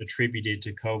rate attributed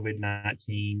to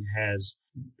COVID-19 has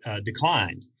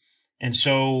declined. And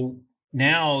so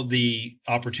now the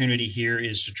opportunity here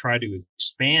is to try to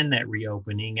expand that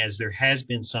reopening, as there has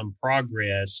been some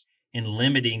progress in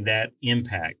limiting that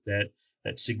impact,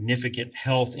 that significant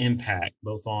health impact,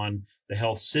 both on the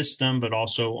health system, but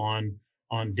also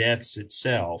on deaths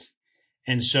itself.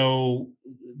 And so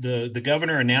the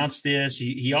governor announced this.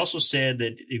 He also said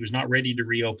that he was not ready to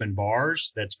reopen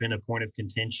bars. That's been a point of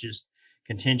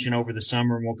contention over the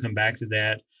summer, and we'll come back to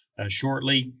that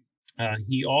shortly.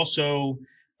 He also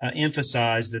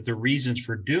emphasized that the reasons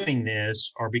for doing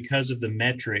this are because of the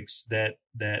metrics that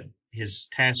his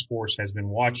task force has been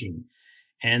watching.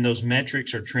 And those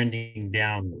metrics are trending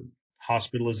downward.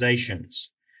 Hospitalizations,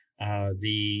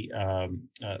 the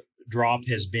drop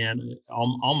has been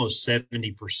almost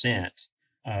 70%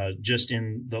 just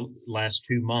in the last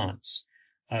 2 months.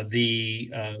 The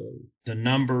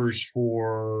numbers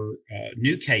for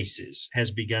new cases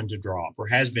has begun to drop, or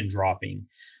has been dropping,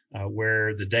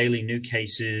 where the daily new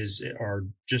cases are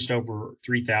just over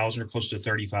 3,000 or close to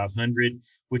 3,500,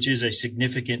 which is a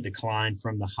significant decline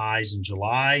from the highs in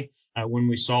July, when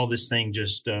we saw this thing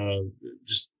just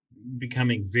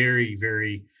becoming very,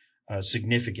 very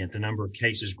significant, the number of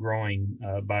cases growing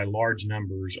by large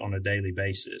numbers on a daily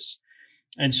basis.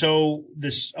 And so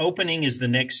this opening is the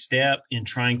next step in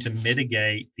trying to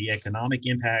mitigate the economic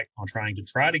impact, on trying to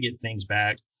try to get things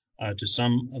back to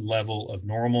some level of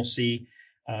normalcy.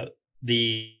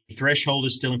 The threshold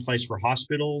is still in place for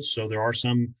hospitals, so there are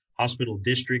some hospital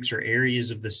districts or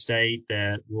areas of the state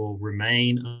that will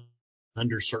remain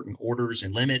under certain orders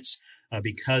and limits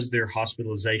because their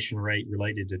hospitalization rate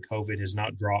related to COVID has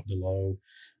not dropped below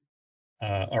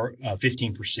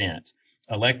 15%.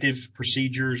 Elective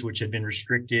procedures, which had been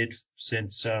restricted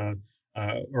since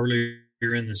earlier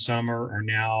in the summer, are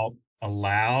now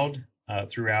allowed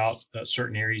throughout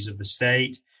certain areas of the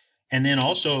state. And then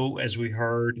also, as we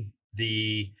heard,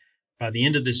 by the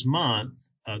end of this month,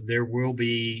 there will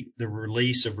be the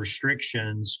release of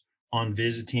restrictions on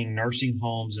visiting nursing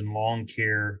homes and long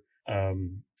care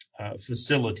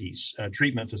facilities,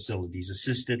 treatment facilities,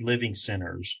 assisted living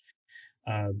centers,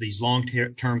 these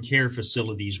long-term care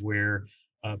facilities where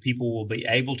people will be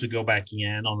able to go back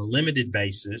in on a limited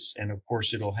basis. And of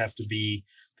course, it'll have to be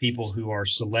people who are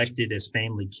selected as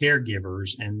family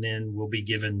caregivers, and then will be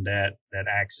given that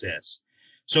access.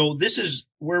 So this is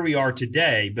where we are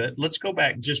today, but let's go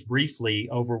back just briefly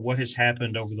over what has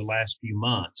happened over the last few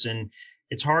months. And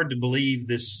it's hard to believe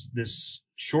this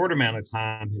short amount of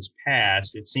time has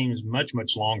passed. It seems much,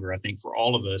 much longer, I think, for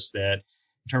all of us, that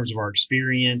in terms of our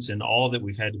experience and all that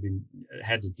we've had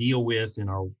to deal with in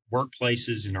our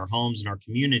workplaces, in our homes, in our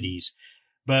communities.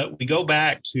 But we go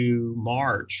back to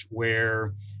March,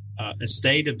 where a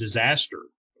state of disaster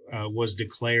was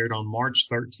declared on March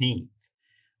 13th.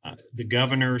 The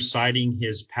governor, citing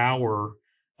his power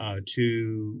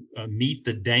to meet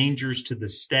the dangers to the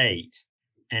state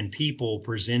and people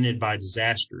presented by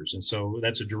disasters. And so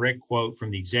that's a direct quote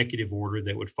from the executive order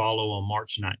that would follow on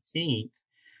March 19th,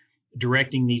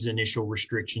 directing these initial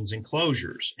restrictions and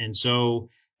closures. And so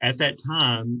at that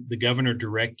time, the governor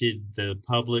directed the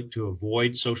public to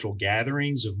avoid social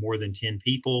gatherings of more than 10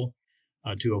 people,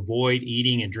 to avoid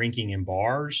eating and drinking in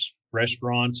bars,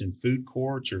 restaurants, and food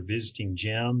courts, or visiting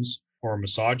gyms or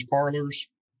massage parlors.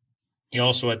 He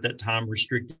also at that time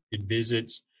restricted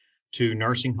visits to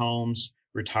nursing homes,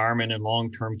 retirement and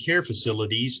long-term care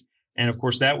facilities. And of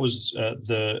course, that was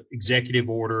the executive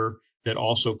order that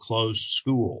also closed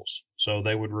schools. So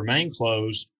they would remain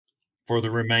closed for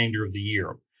the remainder of the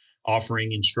year,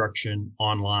 offering instruction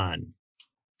online.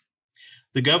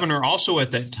 The governor also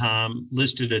at that time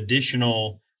listed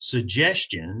additional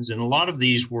suggestions, and a lot of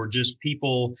these were just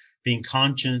people being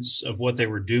conscious of what they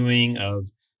were doing, of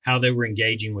how they were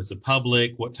engaging with the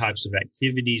public, what types of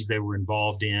activities they were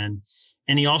involved in.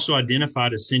 And he also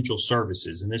identified essential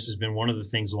services. And this has been one of the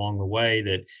things along the way,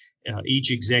 that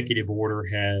each executive order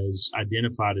has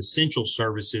identified essential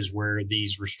services where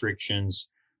these restrictions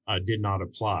did not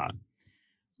apply.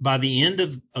 By the end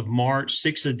of March,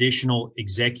 6 additional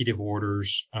executive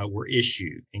orders were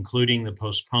issued, including the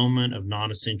postponement of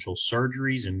non-essential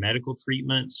surgeries and medical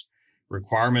treatments,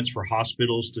 requirements for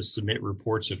hospitals to submit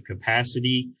reports of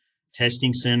capacity,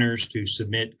 testing centers to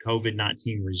submit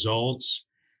COVID-19 results.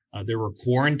 There were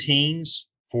quarantines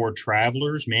for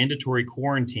travelers, mandatory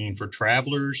quarantine for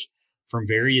travelers from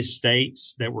various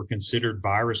states that were considered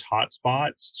virus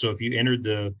hotspots. So if you entered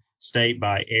the state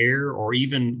by air or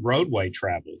even roadway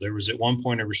travel. There was at one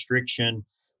point a restriction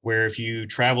where if you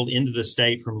traveled into the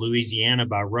state from Louisiana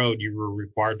by road, you were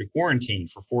required to quarantine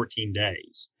for 14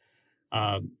 days.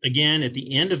 Again, at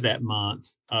the end of that month,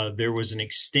 there was an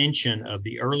extension of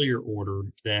the earlier order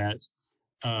that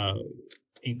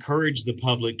encouraged the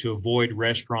public to avoid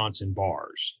restaurants and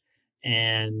bars.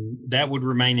 And that would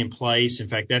remain in place. In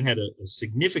fact, that had a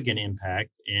significant impact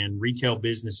in retail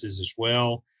businesses as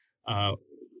well,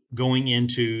 going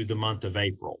into the month of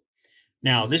April.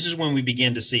 Now, this is when we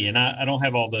begin to see, and I don't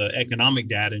have all the economic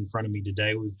data in front of me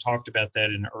today. We've talked about that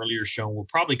in an earlier show. We'll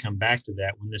probably come back to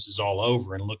that when this is all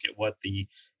over and look at what the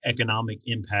economic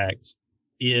impact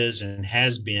is and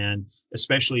has been,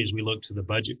 especially as we look to the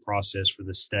budget process for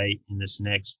the state in this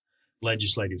next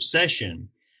legislative session.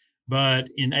 But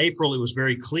in April, it was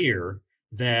very clear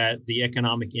that the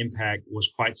economic impact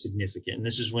was quite significant. And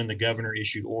this is when the governor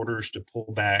issued orders to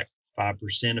pull back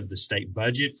 5% of the state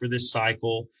budget for this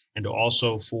cycle, and to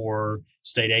also for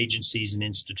state agencies and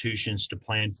institutions to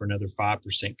plan for another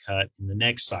 5% cut in the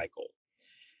next cycle.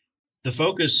 The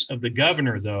focus of the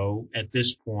governor, though, at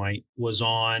this point was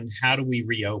on how do we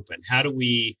reopen? How do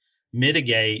we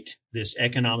mitigate this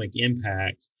economic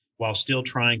impact while still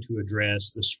trying to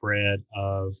address the spread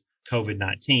of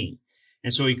COVID-19?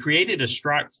 And so he created a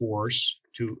strike force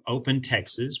to open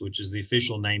Texas, which is the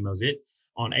official name of it,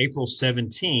 on April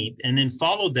 17th, and then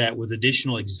followed that with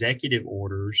additional executive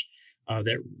orders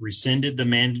that rescinded the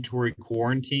mandatory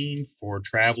quarantine for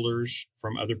travelers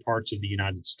from other parts of the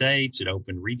United States. It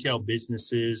opened retail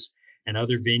businesses and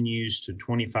other venues to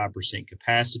 25%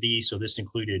 capacity. So this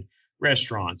included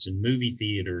restaurants and movie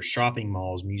theaters, shopping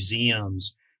malls,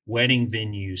 museums, wedding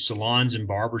venues, salons and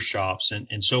barbershops,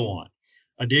 and so on.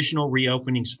 Additional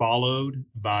reopenings followed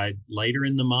by later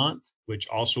in the month, which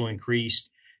also increased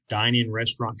dine-in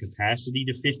restaurant capacity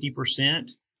to 50%,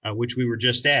 which we were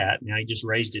just at. Now he just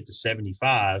raised it to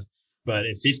 75, but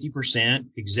at 50%,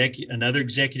 another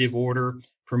executive order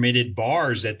permitted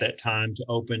bars at that time to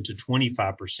open to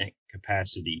 25%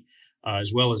 capacity,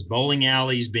 as well as bowling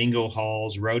alleys, bingo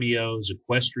halls, rodeos,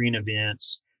 equestrian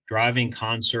events, driving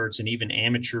concerts, and even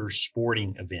amateur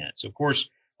sporting events. Of course,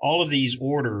 all of these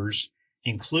orders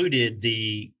included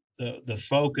the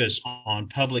focus on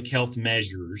public health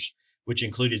measures, which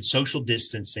included social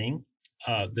distancing,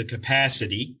 the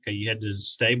capacity. Okay, you had to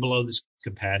stay below this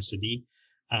capacity,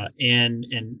 and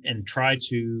try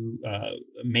to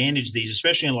manage these,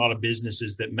 especially in a lot of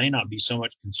businesses that may not be so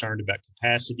much concerned about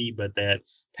capacity, but that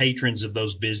patrons of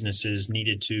those businesses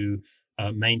needed to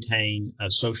maintain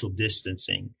social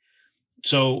distancing.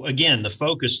 So again, the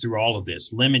focus through all of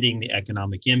this, limiting the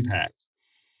economic impact.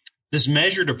 This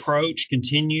measured approach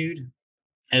continued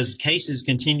as cases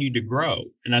continued to grow.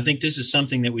 And I think this is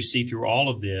something that we see through all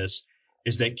of this,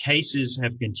 is that cases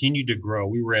have continued to grow.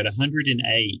 We were at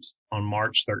 108 on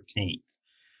March 13th.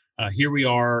 Here we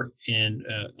are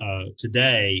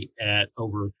today at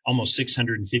over almost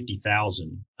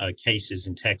 650,000 cases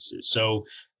in Texas. So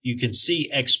you can see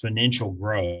exponential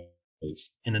growth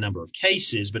in the number of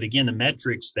cases. But again, the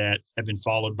metrics that have been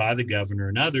followed by the governor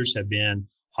and others have been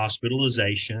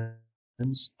hospitalizations,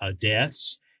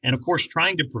 deaths, and of course,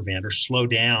 trying to prevent or slow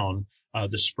down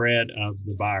the spread of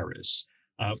the virus.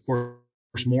 Of course,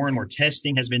 more and more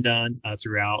testing has been done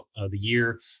throughout the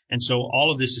year. And so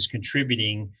all of this is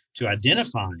contributing to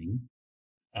identifying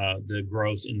the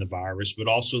growth in the virus, but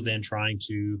also then trying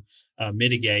to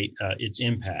mitigate its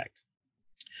impact.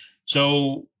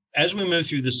 So as we move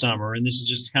through the summer, and this is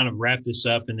just to kind of wrap this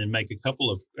up and then make a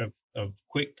couple of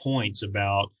quick points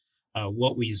about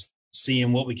what we see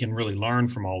and what we can really learn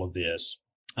from all of this.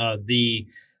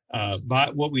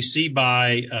 What we see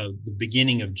by the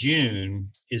beginning of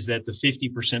June is that the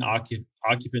 50%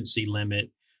 occupancy limit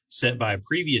set by a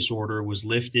previous order was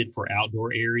lifted for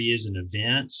outdoor areas and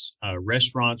events.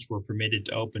 Restaurants were permitted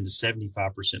to open to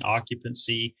 75%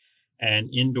 occupancy,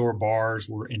 and indoor bars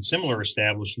and similar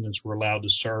establishments were allowed to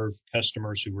serve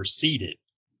customers who were seated.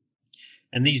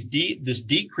 And this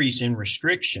decrease in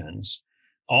restrictions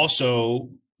also,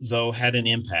 though, had an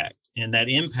impact. And that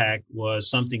impact was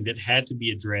something that had to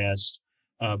be addressed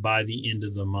by the end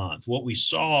of the month. What we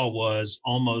saw was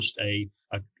almost a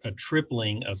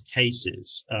tripling of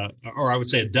cases, or I would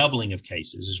say a doubling of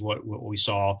cases is what we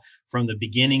saw from the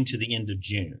beginning to the end of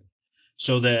June.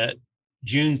 So that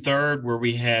June 3rd, where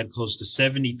we had close to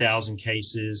 70,000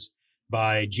 cases,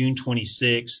 by June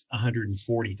 26th,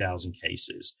 140,000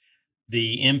 cases.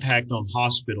 The impact on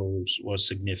hospitals was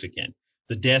significant.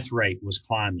 The death rate was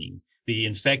climbing. The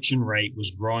infection rate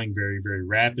was growing very, very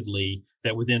rapidly,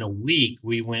 that within a week,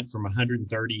 we went from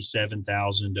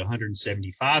 137,000 to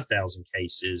 175,000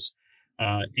 cases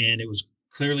and it was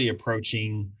clearly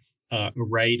approaching a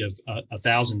rate of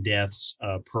 1,000 deaths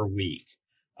per week.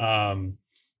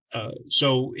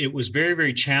 So it was very,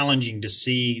 very challenging to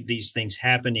see these things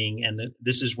happening. And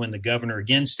this is when the governor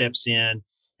again steps in.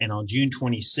 And on June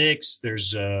 26th,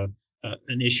 there's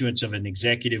an issuance of an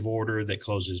executive order that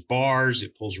closes bars.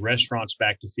 It pulls restaurants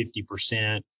back to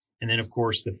 50%. And then, of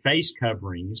course, the face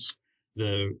coverings,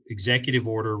 the executive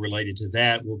order related to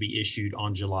that will be issued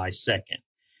on July 2nd.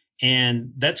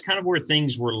 And that's kind of where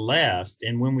things were left.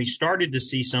 And when we started to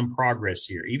see some progress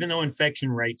here, even though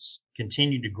infection rates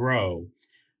continued to grow,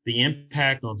 the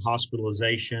impact on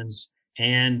hospitalizations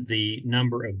and the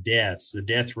number of deaths, the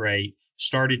death rate,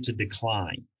 started to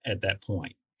decline at that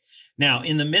point. Now,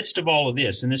 in the midst of all of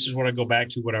this, and this is what I go back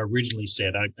to what I originally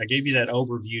said, I gave you that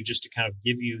overview just to kind of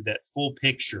give you that full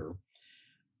picture.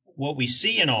 What we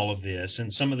see in all of this,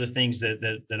 and some of the things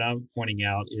that I'm pointing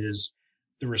out, is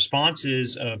the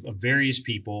responses of various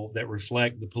people that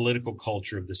reflect the political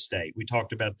culture of the state. We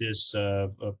talked about this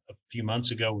a few months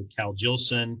ago with Cal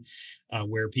Jilson,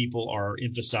 where people are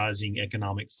emphasizing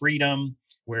economic freedom,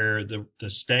 where the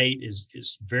state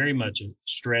is very much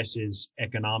stresses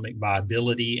economic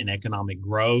viability and economic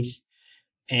growth.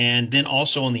 And then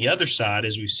also on the other side,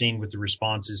 as we've seen with the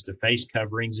responses to face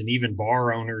coverings and even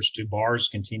bar owners to bars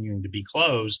continuing to be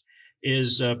closed,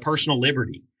 is personal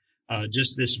liberty.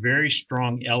 Just this very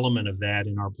strong element of that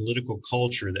in our political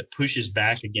culture that pushes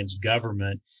back against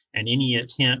government and any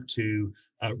attempt to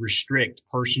restrict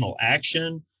personal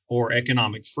action or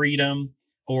economic freedom,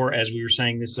 or as we were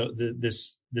saying,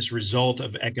 this result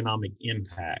of economic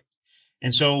impact.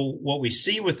 And so what we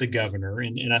see with the governor,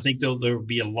 and I think there will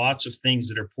be lots of things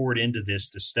that are poured into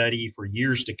this to study for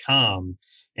years to come,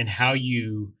 and how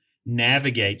you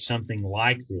navigate something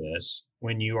like this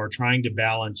when you are trying to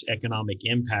balance economic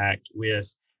impact with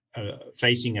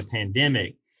facing a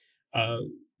pandemic,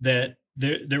 that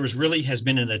there has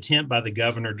been an attempt by the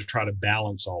governor to try to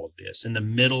balance all of this in the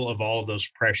middle of all of those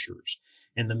pressures,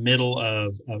 in the middle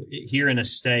of here in a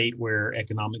state where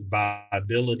economic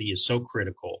viability is so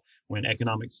critical, when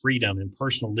economic freedom and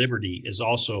personal liberty is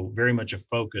also very much a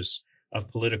focus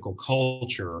of political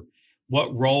culture.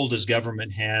 What role does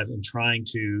government have in trying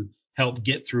to help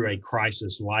get through a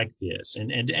crisis like this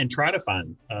and try to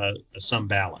find some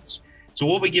balance? So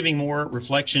we'll be giving more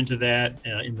reflection to that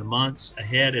in the months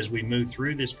ahead as we move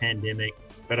through this pandemic.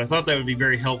 But I thought that would be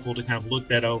very helpful to kind of look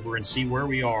that over and see where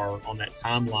we are on that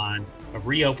timeline of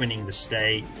reopening the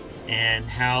state and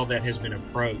how that has been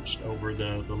approached over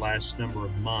the last number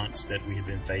of months that we have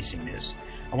been facing this.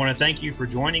 I want to thank you for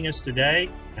joining us today,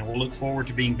 and we'll look forward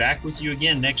to being back with you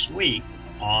again next week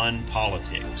on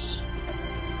Politics.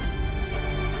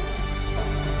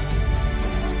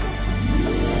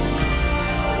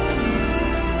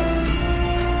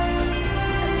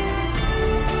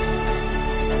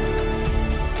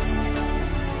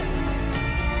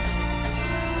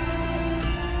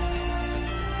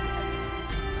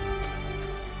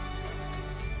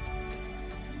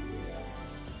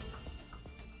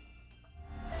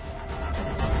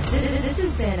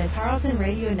 Tarleton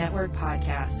Radio Network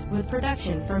podcast with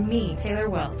production from me, Taylor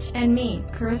Welch, and me,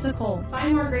 Carissa Cole.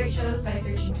 Find more great shows by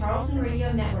searching Tarleton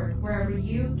Radio Network wherever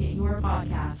you get your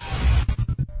podcasts.